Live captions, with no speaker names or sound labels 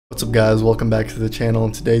What's up guys, welcome back to the channel.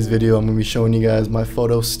 In today's video I'm going to be showing you guys my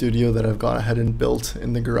photo studio that I've gone ahead and built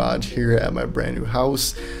in the garage here at my brand new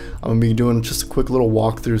house. I'm going to be doing just a quick little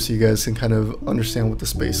walkthrough so you guys can kind of understand what the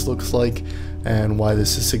space looks like and why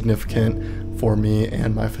this is significant for me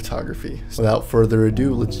and my photography. So without further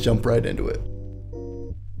ado, let's jump right into it.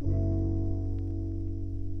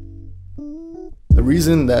 The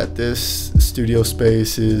reason that this studio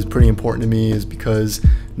space is pretty important to me is because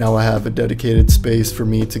now I have a dedicated space for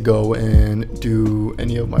me to go and do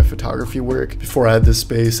any of my photography work. Before I had this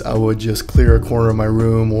space, I would just clear a corner of my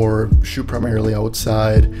room or shoot primarily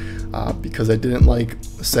outside because I didn't like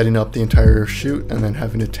setting up the entire shoot and then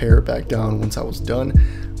having to tear it back down once I was done.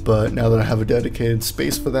 But now that I have a dedicated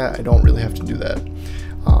space for that, I don't really have to do that.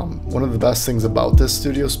 One of the best things about this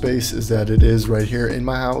studio space is that it is right here in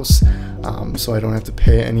my house, so I don't have to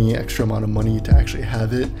pay any extra amount of money to actually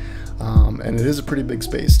have it, and it is a pretty big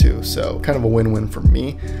space too, so kind of a win-win for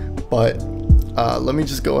me. But let me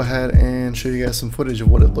just go ahead and show you guys some footage of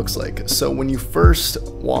what it looks like. So when you first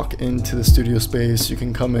walk into the studio space, you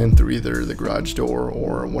can come in through either the garage door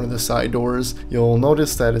or one of the side doors. You'll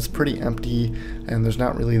notice that it's pretty empty and there's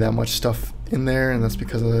not really that much stuff in there, and that's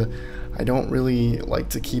because I don't really like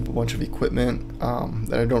to keep a bunch of equipment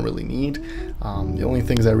that I don't really need. The only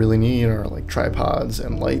things I really need are like tripods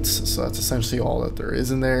and lights, so that's essentially all that there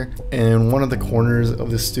is in there. And one of the corners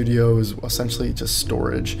of the studio is essentially just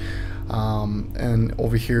storage. And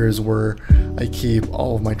over here is where I keep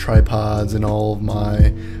all of my tripods and all of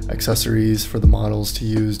my accessories for the models to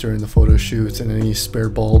use during the photo shoots, and any spare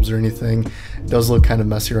bulbs or anything. It does look kind of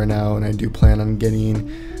messy right now, and I do plan on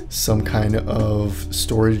getting some kind of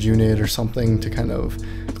storage unit or something to kind of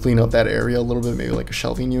clean up that area a little bit, maybe like a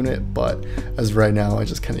shelving unit. But as of right now, I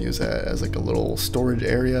just kind of use that as like a little storage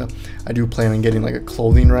area. I do plan on getting like a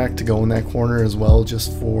clothing rack to go in that corner as well,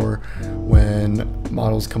 just for when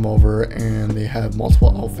models come over and they have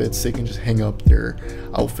multiple outfits, they can just hang up their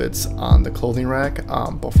outfits on the clothing rack.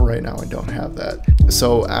 But for right now, I don't have that.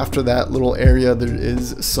 So after that little area, there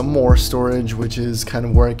is some more storage, which is kind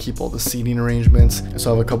of where I keep all the seating arrangements.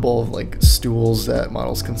 So I have a couple of like stools that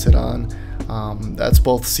models can sit on. That's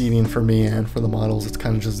both seating for me and for the models. It's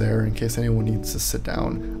kind of just there in case anyone needs to sit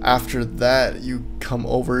down. After that, you come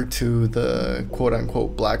over to the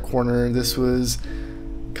quote-unquote black corner. This was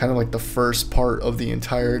kind of like the first part of the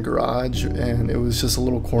entire garage, and it was just a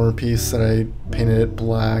little corner piece that I painted it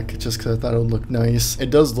black just because I thought it would look nice.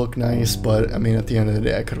 It does look nice, but I mean, at the end of the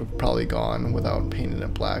day, I could have probably gone without painting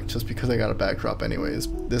it black just because I got a backdrop anyways.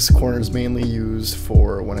 This corner is mainly used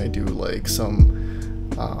for when I do like some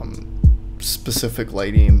specific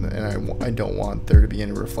lighting and I don't want there to be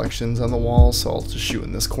any reflections on the wall, so I'll just shoot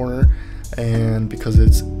in this corner. And because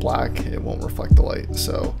it's black, it won't reflect the light,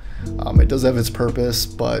 so it does have its purpose,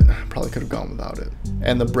 but probably could have gone without it.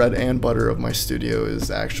 And the bread and butter of my studio is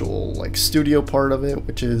the actual like studio part of it,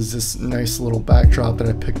 which is this nice little backdrop that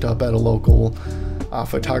I picked up at a local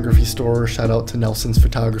photography store. Shout out to Nelson's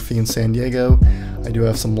Photography in San Diego. I do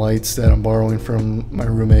have some lights that I'm borrowing from my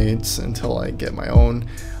roommates until I get my own.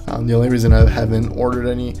 The only reason I haven't ordered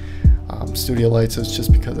any studio lights is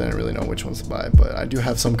just because I didn't really know which ones to buy, but I do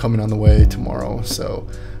have some coming on the way tomorrow, so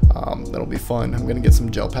that'll be fun. I'm gonna get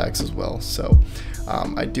some gel packs as well. So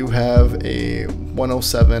I do have a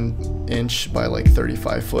 107 inch by like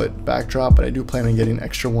 35 foot backdrop, but I do plan on getting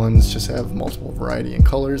extra ones just to have multiple variety in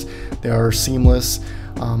colors. They are seamless.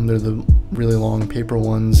 They're the really long paper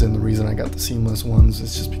ones, and the reason I got the seamless ones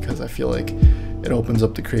is just because I feel like it opens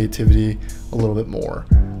up the creativity a little bit more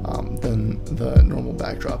than the normal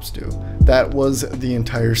backdrops do. That was the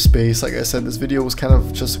entire space. Like I said, this video was kind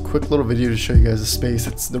of just a quick little video to show you guys the space.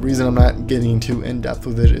 It's the reason I'm not getting too in depth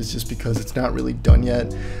with it is just because it's not really done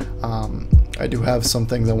yet. I do have some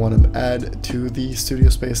things I want to add to the studio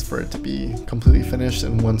space for it to be completely finished,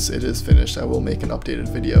 and once it is finished, I will make an updated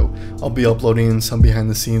video. I'll be uploading some behind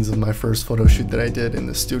the scenes of my first photo shoot that I did in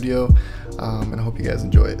the studio, and I hope you guys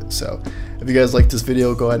enjoy it. So if you guys liked this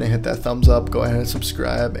video, go ahead and hit that thumbs up, go ahead and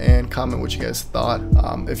subscribe, and comment what you guys thought.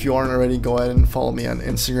 If you aren't already, go ahead and follow me on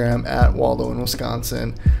Instagram at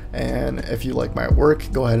waldoinwisconsin, and if you like my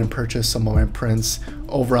work, go ahead and purchase some of my prints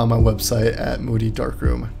over on my website at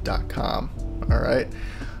moodydarkroom.com. Alright,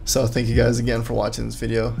 so thank you guys again for watching this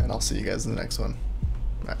video, and I'll see you guys in the next one.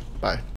 All right, bye.